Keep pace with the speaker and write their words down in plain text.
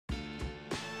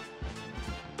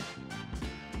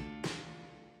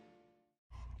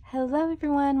Hello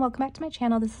everyone, welcome back to my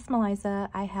channel. This is Melissa.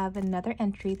 I have another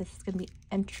entry. This is going to be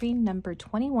entry number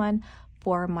 21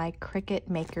 for my Cricut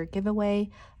Maker giveaway.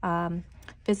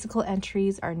 Physical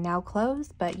entries are now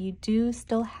closed, but you do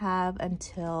still have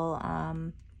until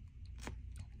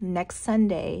next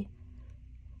Sunday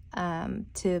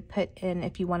to put in.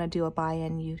 If you want to do a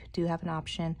buy-in, you do have an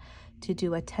option to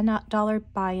do a $10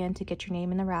 buy-in to get your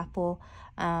name in the raffle.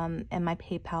 And my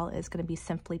PayPal is going to be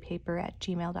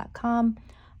simplypaper@gmail.com.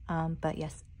 But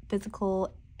yes,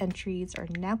 physical entries are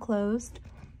now closed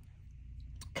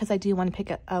because I do want to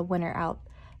pick a winner out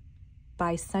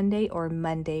by Sunday or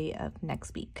Monday of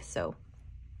next week. So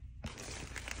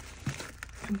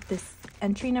this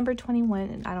entry number 21,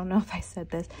 and I don't know if I said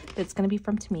this, but it's going to be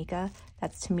from Tamika.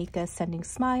 That's Tamika Sending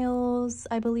Smiles,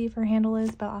 I believe her handle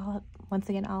is, but once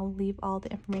again, I'll leave all the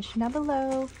information down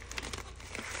below.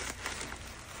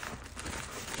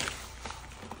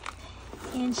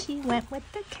 And she went with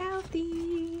the cow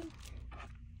theme.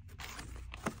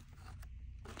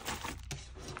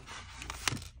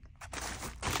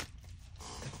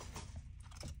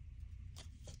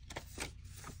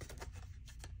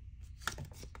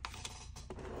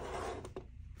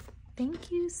 Thank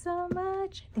you so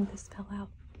much. I think this fell out.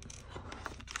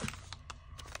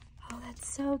 Oh,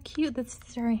 that's so cute. This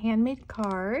is our handmade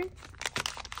card.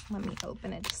 Let me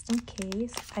open it just in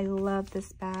case. I love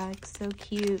this bag. So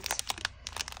cute.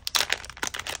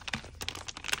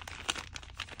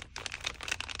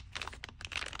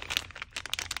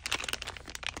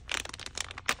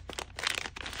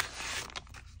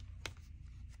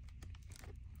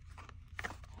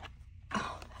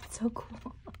 So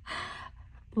cool.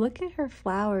 Look at her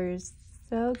flowers,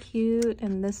 so cute.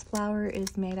 And this flower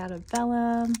is made out of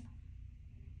vellum.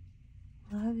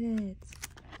 Love it.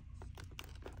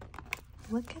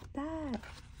 Look at that.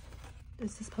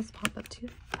 Is this supposed to pop up too?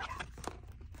 Yeah.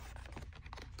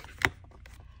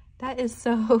 That is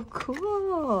so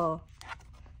cool.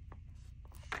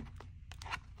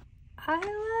 I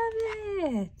love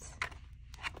it.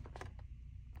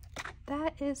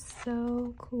 That is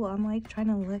so cool. I'm like trying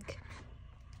to look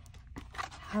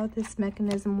how this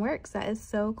mechanism works. That is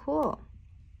so cool.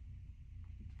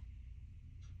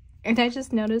 And I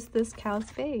just noticed this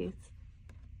cow's face.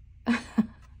 So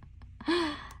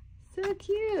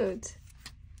cute.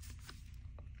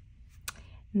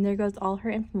 And there goes all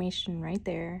her information right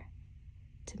there.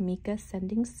 Tamika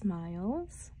Sending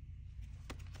Smiles.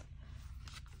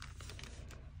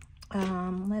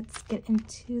 Let's get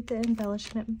into the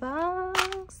embellishment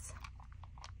box.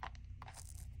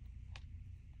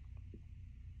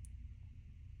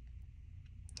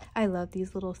 I love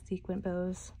these little sequin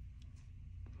bows.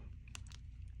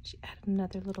 She added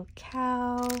another little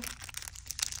cow.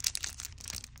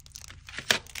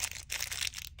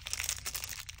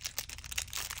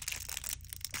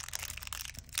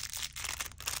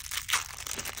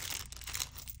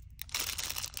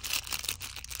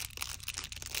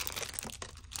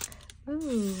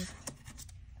 Ooh.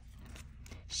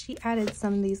 She added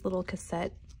some of these little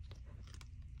cassette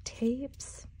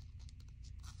tapes.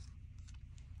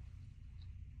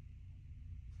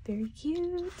 Very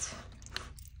cute.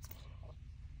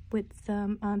 With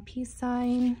some peace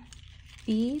sign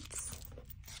beads.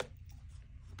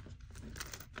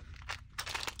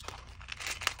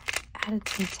 Added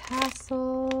some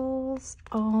tassels.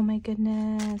 Oh my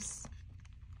goodness.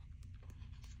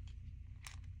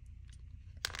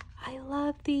 I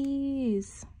love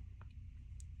these.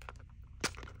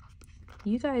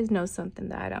 You guys know something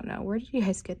that I don't know. Where did you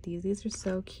guys get these? These are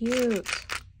so cute.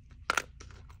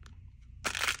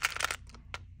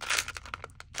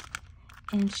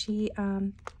 And she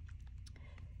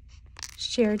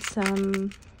shared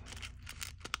some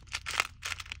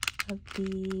of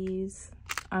these.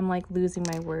 I'm like losing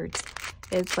my words.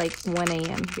 It's like 1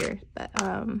 a.m. here, but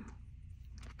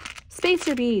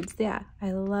spacer beads, yeah,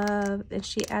 I love. And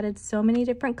she added so many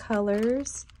different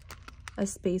colors of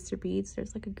spacer beads.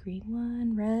 There's like a green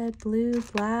one, red, blue,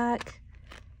 black.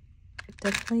 I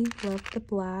definitely love the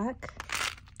black.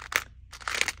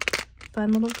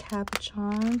 Fun little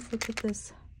capuchons. Look at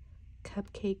this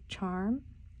cupcake charm.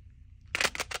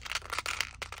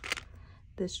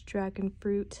 This dragon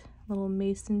fruit little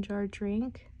mason jar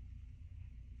drink.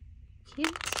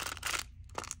 Cute.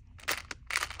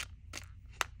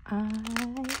 I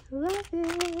love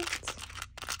it.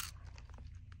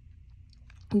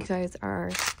 You guys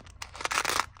are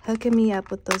hooking me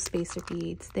up with those spacer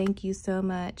beads. Thank you so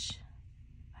much.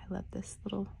 I love this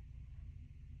little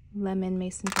lemon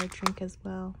mason jar drink as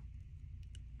well.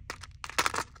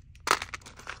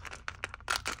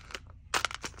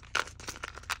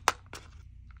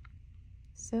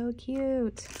 So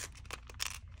cute.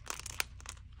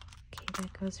 There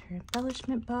goes her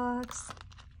embellishment box.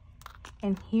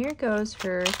 And here goes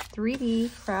her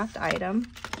 3D craft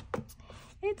item.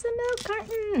 It's a milk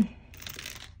carton.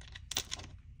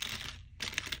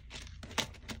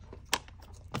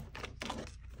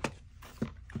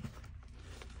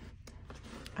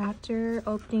 After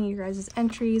opening your guys'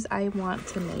 entries, I want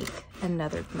to make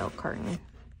another milk carton.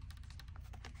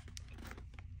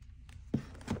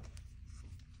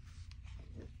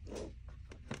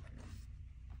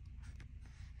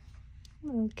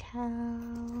 Little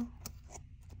cow.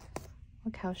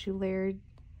 Look how she layered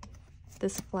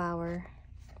this flower.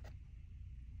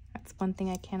 That's one thing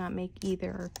I cannot make either,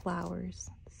 are flowers.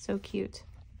 So cute.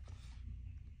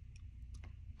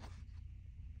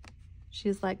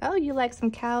 She's like, oh, you like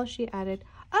some cow? She added,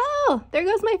 oh, there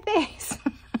goes my face.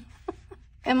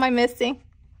 Am I missing?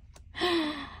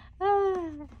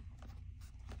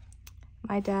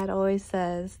 My dad always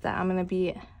says that I'm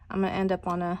gonna end up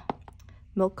on a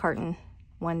milk carton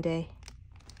one day.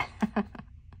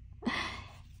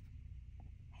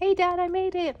 Hey Dad, I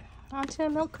made it onto a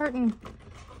milk carton.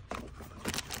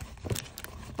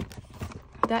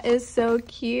 That is so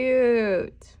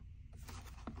cute.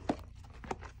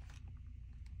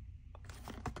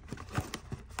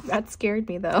 That scared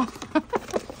me though.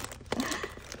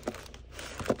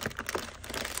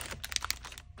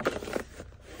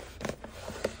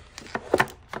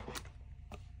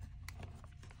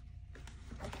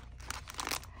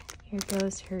 Here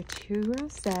goes her 2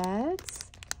 rosettes.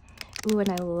 Ooh, and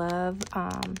I love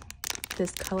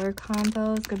this color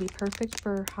combo. It's gonna be perfect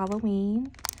for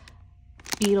Halloween.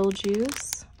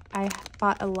 Beetlejuice. I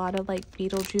bought a lot of like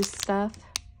Beetlejuice stuff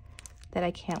that I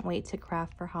can't wait to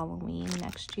craft for Halloween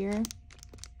next year.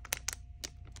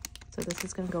 So this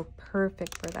is gonna go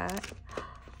perfect for that.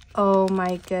 Oh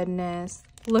my goodness.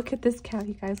 Look at this cow,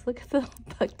 you guys. Look at the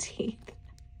buck teeth.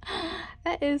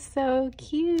 That is so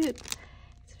cute.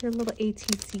 It's her little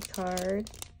ATC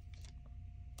card.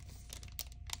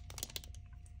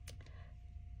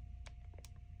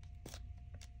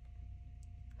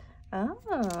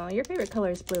 Oh, your favorite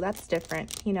color is blue. That's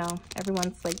different. You know,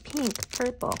 everyone's like pink,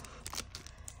 purple.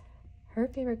 Her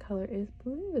favorite color is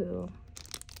blue.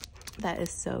 That is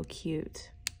so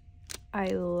cute. I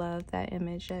love that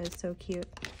image. That is so cute.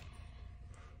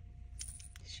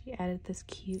 She added this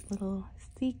cute little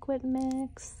sequin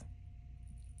mix.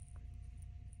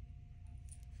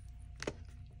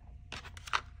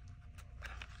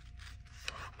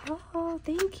 Oh,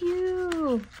 thank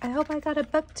you. I hope I got a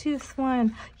bucktooth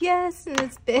one. Yes, and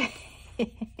it's big.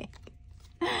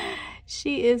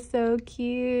 She is so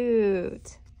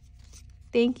cute.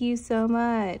 Thank you so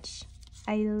much.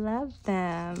 I love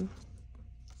them.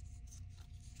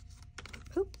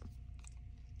 Oop.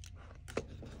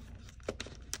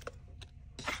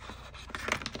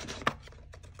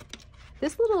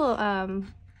 This little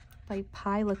like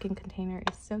pie looking container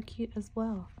is so cute as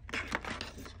well.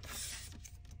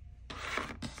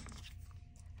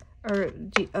 Or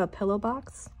a pillow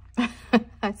box.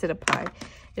 I said a pie.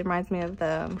 It reminds me of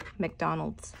the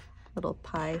McDonald's little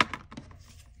pie.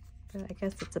 But I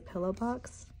guess it's a pillow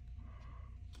box.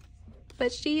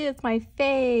 But she is my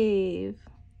fave.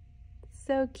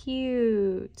 So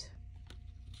cute.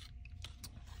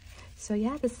 So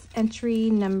yeah, this is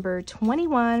entry number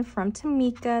 21 from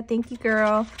Tamika. Thank you,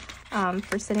 girl,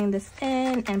 for sending this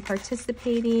in and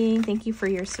participating. Thank you for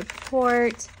your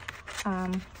support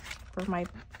for my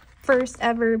first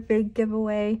ever big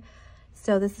giveaway.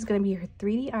 So this is going to be her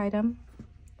 3D item,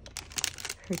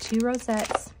 her 2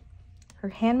 rosettes, her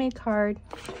handmade card,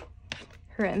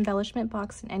 her embellishment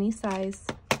box in any size,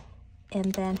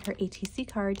 and then her ATC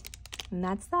card. And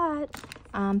that's that.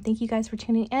 Thank you guys for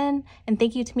tuning in, and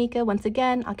thank you, Tamika, once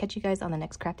again. I'll catch you guys on the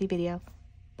next crafty video.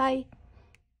 Bye.